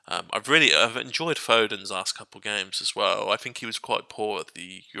 I've enjoyed Foden's last couple of games as well. I think he was quite poor at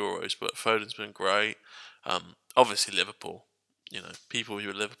the Euros, but Foden's been great. Obviously Liverpool. People who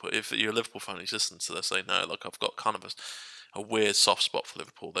are Liverpool. If you're a Liverpool fan who's listening to this, they know. Like I've got kind of a weird soft spot for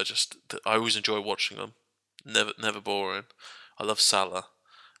Liverpool. I always enjoy watching them. Never boring. I love Salah.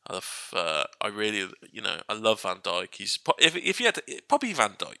 I love Van Dijk. If you had to, probably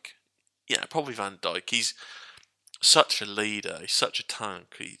Van Dijk. Yeah, probably Van Dijk. He's such a leader. He's such a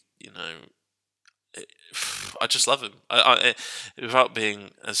tank. I just love him. Without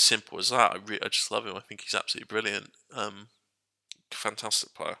being as simple as that, I just love him. I think he's absolutely brilliant.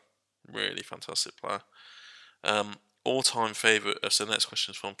 Fantastic player. Really fantastic player. All-time favourite. So the next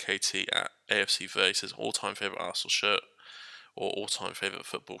question is from KT at AFCV. He says all-time favourite Arsenal shirt or all-time favourite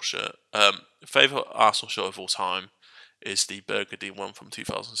football shirt. Favourite Arsenal shirt of all time is the burgundy one from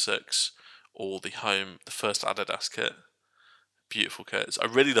 2006 or the first Adidas kit. Beautiful kits. I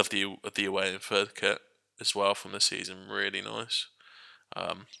really love the away and third kit as well from this season. Really nice.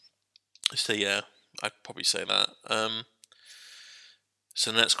 So yeah, I'd probably say that. So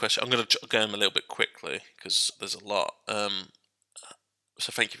the next question, I'm going to go in a little bit quickly because there's a lot.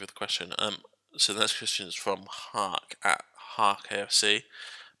 So thank you for the question. So the next question is from Hark at Hark AFC.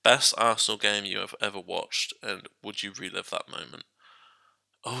 Best Arsenal game you have ever watched, and would you relive that moment?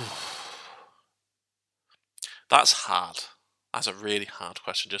 Oh, that's hard. That's a really hard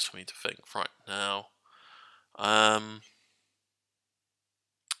question just for me to think right now. I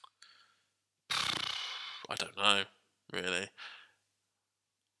don't know, really.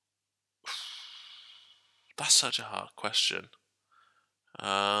 That's such a hard question.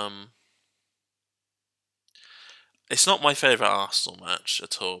 It's not my favourite Arsenal match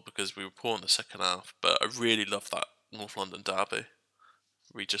at all because we were poor in the second half, but I really love that North London derby.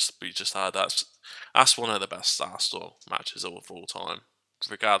 We just had that. That's one of the best Arsenal matches of all time,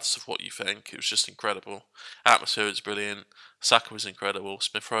 regardless of what you think. It was just incredible. Atmosphere was brilliant. Saka was incredible.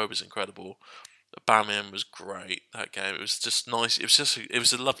 Smith Rowe was incredible. Aubameyang was great that game. It was just nice. It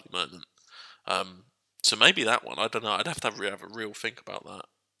was a lovely moment. So maybe that one. I don't know. I'd have to have a real think about that.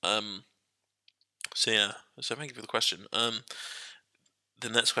 So yeah. So thank you for the question. The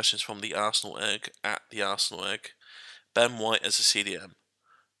next question is from the Arsenal Egg at the Arsenal Egg. Ben White as a CDM.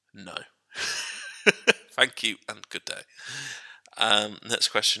 No. Thank you and good day. Next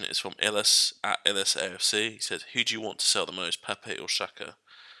question is from Illis at Illis AFC. He said, who do you want to sell the most, Pepe or Xhaka?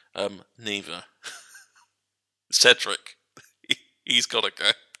 Neither. Cedric. He's got to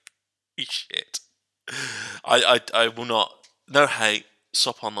go. He's shit. I will not. No hate,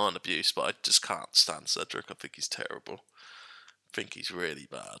 stop online abuse, but I just can't stand Cedric. I think he's terrible. I think he's really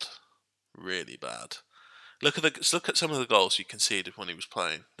bad. Really bad. Look at some of the goals he conceded when he was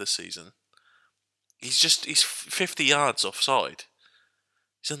playing this season. He's 50 yards offside.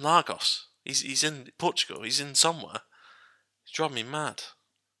 He's in Lagos. He's in Portugal. He's in somewhere. He's driving me mad.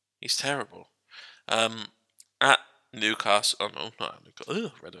 He's terrible. At Newcastle. Oh no, not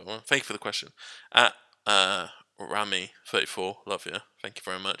Newcastle. Read it wrong. Thank you for the question. At Rami34, love you. Thank you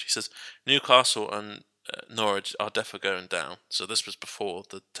very much. He says Newcastle and Norwich are definitely going down. So this was before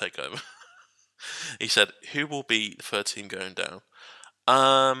the takeover. He said, who will be the third team going down?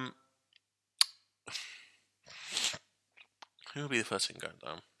 Um, who will be the first thing going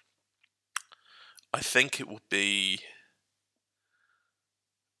down? I think it will be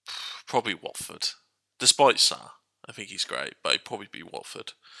probably Watford. Despite Sarr, I think he's great, but it'd probably be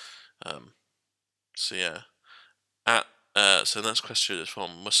Watford. So yeah. So the next question is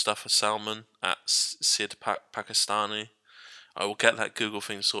from Mustafa Salman at Sid Pakistani. I will get that Google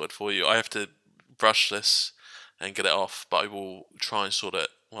thing sorted for you. I have to brush this and get it off, but I will try and sort it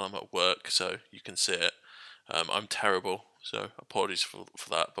while I'm at work so you can see it. I'm terrible, so apologies for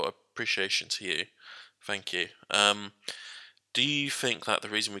that, but appreciation to you. Thank you. Do you think that the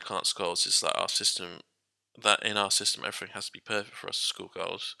reason we can't score goals is that in our system everything has to be perfect for us to score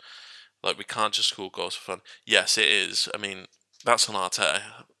goals? Like, we can't just score goals for fun. Yes, it is. I mean, that's on Arteta,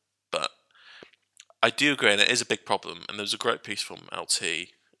 but I do agree, and it is a big problem. And there's a great piece from LT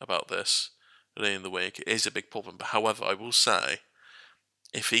about this earlier in the week. It is a big problem. But however, I will say,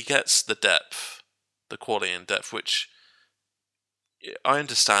 if he gets the depth, the quality and depth, which I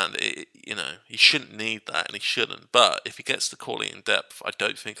understand, he shouldn't need that, and he shouldn't. But if he gets the quality and depth, I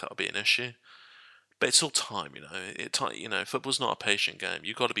don't think that'll be an issue. But it's all time, Football's not a patient game.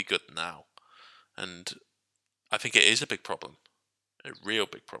 You've got to be good now, and I think it is a big problem, a real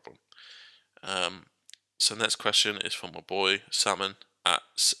big problem. So next question is from my boy Salmon at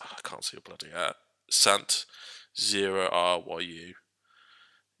I can't see your bloody at Sant0RYU.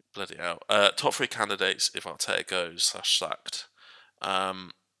 Bloody hell. Top 3 candidates if Arteta goes / sacked.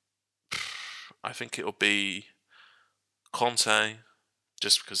 I think it'll be Conte,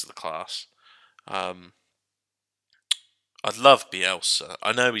 just because of the class. I'd love Bielsa.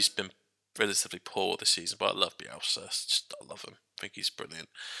 I know he's been relatively poor this season, but I love Bielsa. I love him. I think he's brilliant.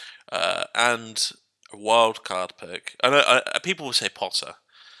 And a wild card pick. I know people will say Potter,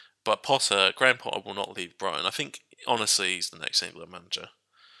 but Graham Potter will not leave Brighton. I think, honestly, he's the next England manager.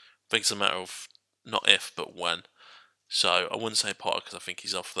 I think it's a matter of not if, but when. So I wouldn't say Potter because I think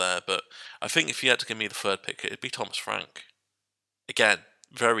he's off there. But I think if you had to give me the third pick, it'd be Thomas Frank. Again,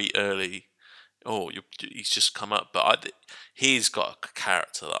 very early. He's just come up, but he's got a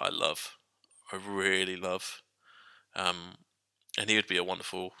character that I love. I really love. And he would be a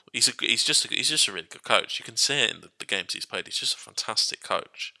wonderful. He's just a really good coach. You can see it in the games he's played. He's just a fantastic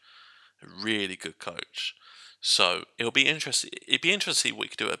coach, a really good coach. So it'd be interesting to see what he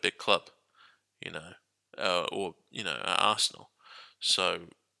could do at a big club, or at Arsenal. So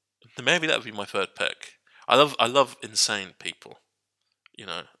maybe that would be my third pick. I love insane people.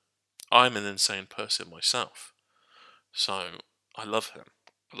 I'm an insane person myself, so I love him.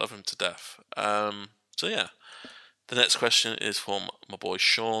 I love him to death. So yeah. The next question is from my boy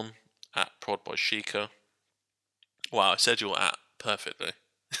Sean at Prod by Sheikah. Wow, I said you were at perfectly.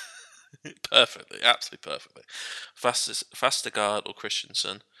 Perfectly, absolutely perfectly. Vestergaard or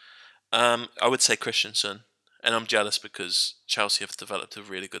Christensen? I would say Christensen, and I'm jealous because Chelsea have developed a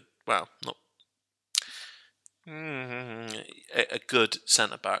really good, a good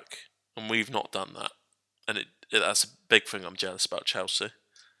centre back, and we've not done that, and that's a big thing I'm jealous about Chelsea,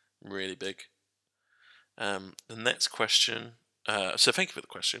 really big. The next question. So thank you for the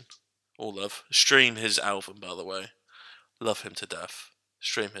question. All love. Stream his album, by the way. Love him to death.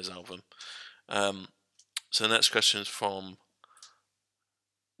 Stream his album. So the next question is from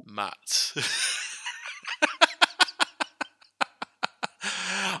Matt.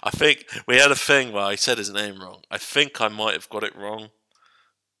 I think we had a thing where I said his name wrong. I think I might have got it wrong.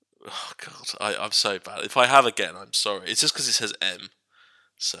 Oh God, I'm so bad. If I have again, I'm sorry. It's just because it says M.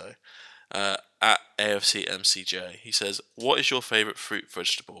 So. At AFC MCJ, he says, "What is your favourite fruit,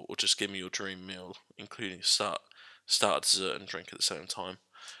 vegetable, or just give me your dream meal, including start, dessert, and drink at the same time?"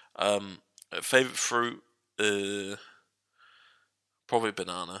 Favourite fruit, probably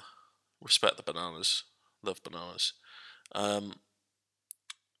banana. Respect the bananas, love bananas.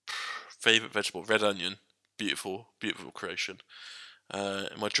 Favourite vegetable, red onion, beautiful, beautiful creation.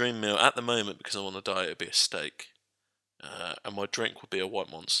 My dream meal at the moment, because I'm on a diet, would be a steak. And my drink would be a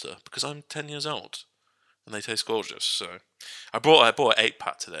white monster because I'm 10 years old and they taste gorgeous. So I bought an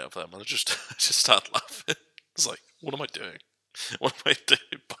 8-pack today of them and I just started laughing. I was like, what am I doing? What am I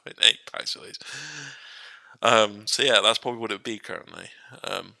doing buying 8 packs of these? So yeah, that's probably what it would be currently.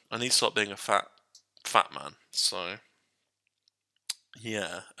 I need to stop being a fat man. So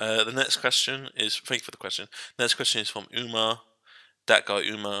yeah. The next question is, thank you for the question. The next question is from Umar, that guy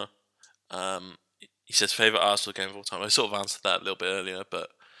Umar. He says, favourite Arsenal game of all time. I sort of answered that a little bit earlier,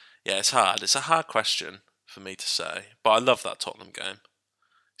 but yeah, it's hard. It's a hard question for me to say, but I love that Tottenham game.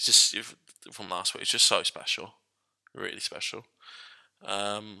 It's just, from last week, it's just so special. Really special.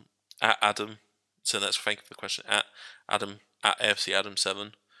 At Adam, so thank you for the question. At Adam at AFC Adam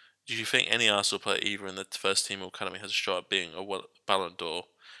 7. Do you think any Arsenal player, either in the first team or academy, has a shot at being a Ballon d'Or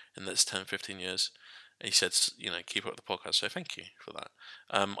in the next 10, 15 years? And he said, keep up the podcast. So thank you for that.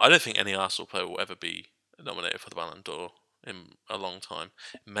 I don't think any Arsenal player will ever be nominated for the Ballon d'Or in a long time.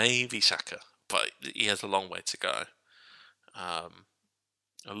 Maybe Saka, but he has a long way to go. A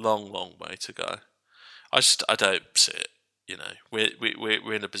long, long way to go. I don't see it.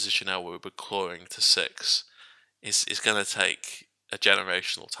 We're in a position now where we're clawing to 6. It's going to take a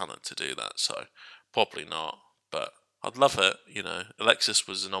generational talent to do that. So probably not. But I'd love it. Alexis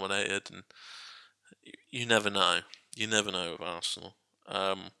was nominated, and you never know. You never know with Arsenal.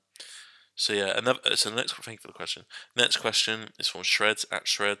 So yeah, so the next, thank you for the question. Next question is from Shreds at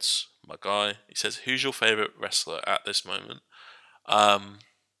Shreds, my guy. He says, "Who's your favourite wrestler at this moment?"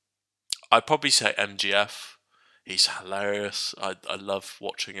 I'd probably say MGF. He's hilarious. I love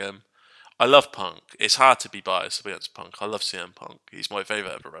watching him. I love Punk. It's hard to be biased against Punk. I love CM Punk. He's my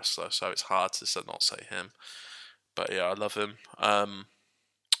favourite ever wrestler, so it's hard to not say him. But yeah, I love him.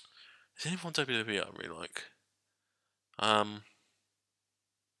 Is anyone WWE I really like?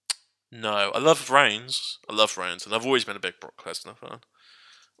 No, I love Reigns. And I've always been a big Brock Lesnar fan.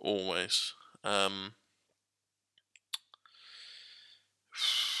 Always.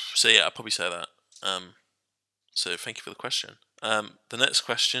 So yeah, I'll probably say that. So thank you for the question. The next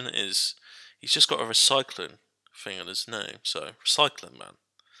question is, he's just got a recycling thing on his name. So recycling man.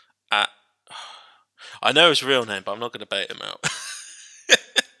 I know his real name, but I'm not going to bait him out.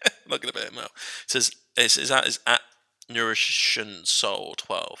 It says it's at Nourishing Soul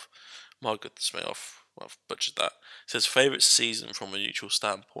 12. My goodness me, I've butchered that. It says favourite season from a neutral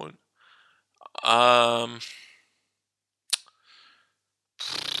standpoint.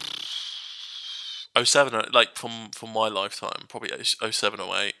 07, like from my lifetime, probably 07,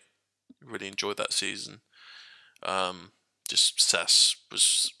 08. Really enjoyed that season. Just Cess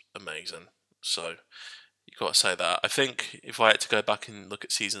was amazing. So you got to say that. I think if I had to go back and look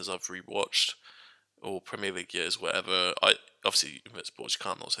at seasons I've rewatched, or Premier League years, whatever, obviously Invincibles, you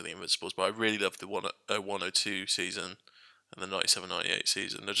can't not say the Invincibles, but I really love the 101-02 season and the 97-98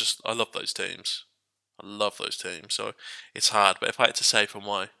 season. I love those teams. So it's hard, but if I had to say for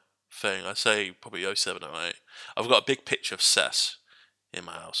my thing, I'd say probably 07, 08. I've got a big picture of Cess in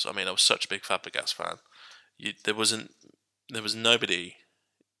my house. I mean, I was such a big Fabregas fan. There was nobody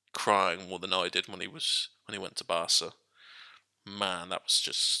crying more than I did when he went to Barca. Man, that was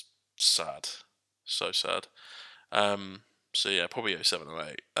just sad. So sad. So yeah, probably 07 or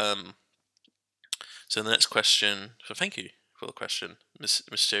 08. So the next question. So thank you for the question,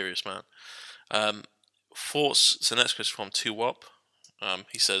 mysterious man. Thoughts. So the next question from 2Wop.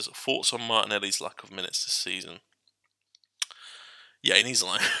 He says, thoughts on Martinelli's lack of minutes this season. Yeah, he needs a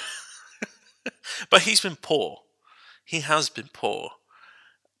line. But he's been poor. He has been poor.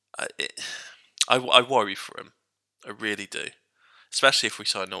 I worry for him. I really do. Especially if we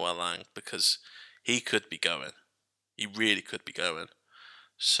sign Noel Lang, because he could be going. He really could be going.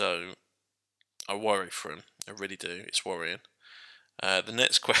 So I worry for him. I really do. It's worrying. The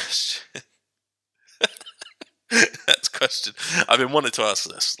next question. I've been wanting to ask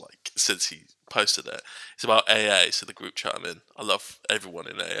this since he posted it. It's about AA, so the group chat I'm in. I love everyone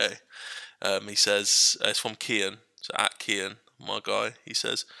in AA. He says, it's from Kian, so at Kian, my guy. He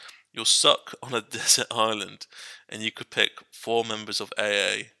says, you're stuck on a desert island and you could pick 4 members of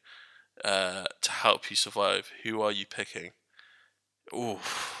AA to help you survive. Who are you picking? Ooh,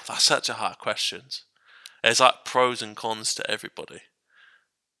 that's such a hard question. There's pros and cons to everybody.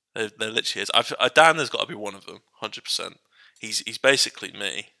 There literally is. Dan has got to be one of them, 100%. He's basically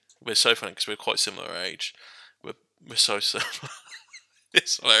me. We're so funny because we're quite similar age. We're so similar.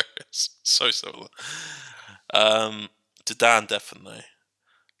 It's hilarious. So similar. To Dan, definitely.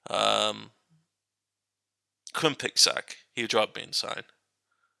 Couldn't pick Zach. He would drive me insane.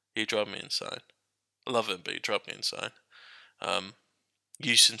 I love him, but he'd drive me insane.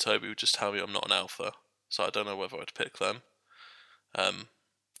 Yus and Toby would just tell me I'm not an alpha, so I don't know whether I'd pick them.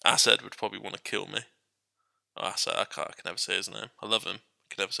 Asad would probably want to kill me. Asad, I can never say his name. I love him.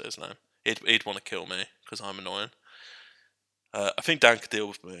 I can never say his name. He'd want to kill me because I'm annoying. I think Dan could deal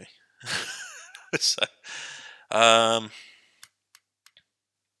with me. So,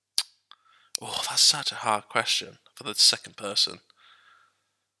 that's such a hard question for the second person.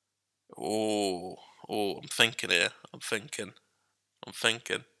 I'm thinking here. I'm thinking. I've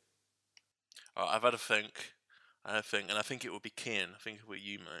had a think. And I think it would be Kian. I think it would be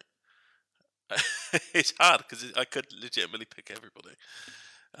you, mate. It's hard because I could legitimately pick everybody,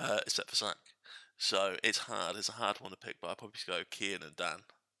 except for Zach. So it's hard. It's a hard one to pick, but I'll probably go Kian and Dan.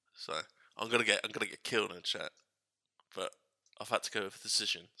 So I'm gonna get killed in chat, but I've had to go with a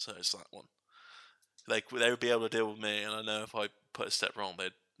decision, so it's that one. They would be able to deal with me, and I know if I put a step wrong,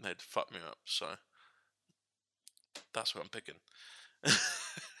 they'd fuck me up. So that's what I'm picking.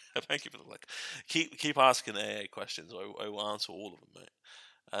 Thank you for the like. Keep asking AA questions. I will answer all of them,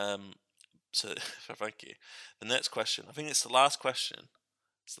 mate. So thank you. The next question, I think it's the last question.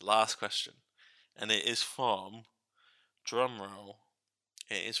 It's the last question, and it is from drumroll.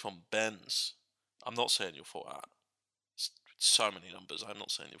 It is from Ben's. I'm not saying you'll fall out. It's so many numbers. I'm not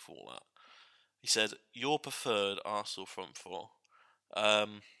saying you'll fall out. He said, your preferred Arsenal front four.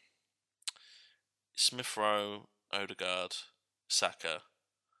 Smith Rowe, Odegaard, Saka,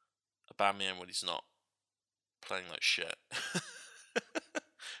 Aubameyang when he's not playing like shit.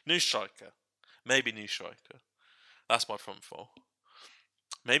 New striker. Maybe new striker. That's my front four.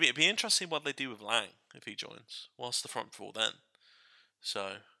 Maybe it'd be interesting what they do with Lang if he joins. What's the front four then?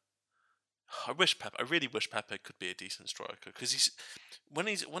 So I really wish Pepe could be a decent striker, because when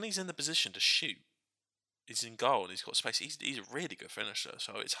he's in the position to shoot, he's in goal and he's got space. He's a really good finisher.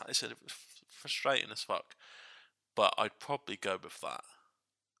 So it's frustrating as fuck. But I'd probably go with that.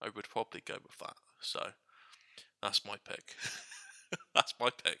 So that's my pick. That's my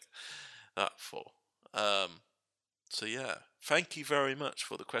pick. That four. So yeah, thank you very much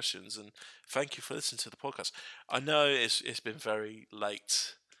for the questions, and thank you for listening to the podcast. I know it's been very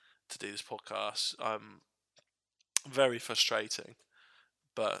late to do this podcast. Very frustrating,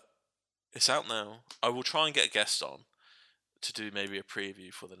 but it's out now. I will try and get a guest on to do maybe a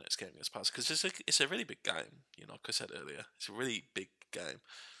preview for the next game against Palace, because it's a really big game. Like I said earlier, it's a really big game.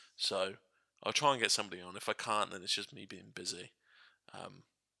 So I'll try and get somebody on. If I can't, then it's just me being busy.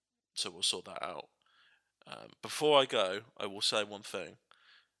 So we'll sort that out. Before I go, I will say one thing.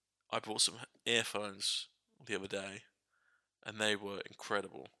 I bought some earphones the other day, and they were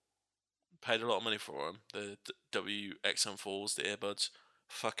incredible. Paid a lot of money for them. The WXM4s, the earbuds,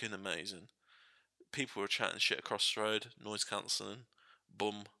 fucking amazing. People were chatting shit across the road, noise cancelling,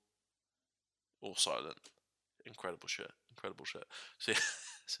 boom, all silent. Incredible shit.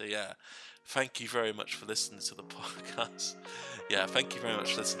 So yeah, thank you very much for listening to the podcast. Yeah, thank you very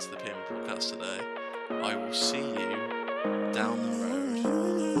much for listening to the PME Podcast today. I will see you down the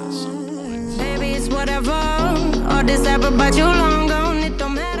road at some point. Maybe it's whatever, or this ever but you long.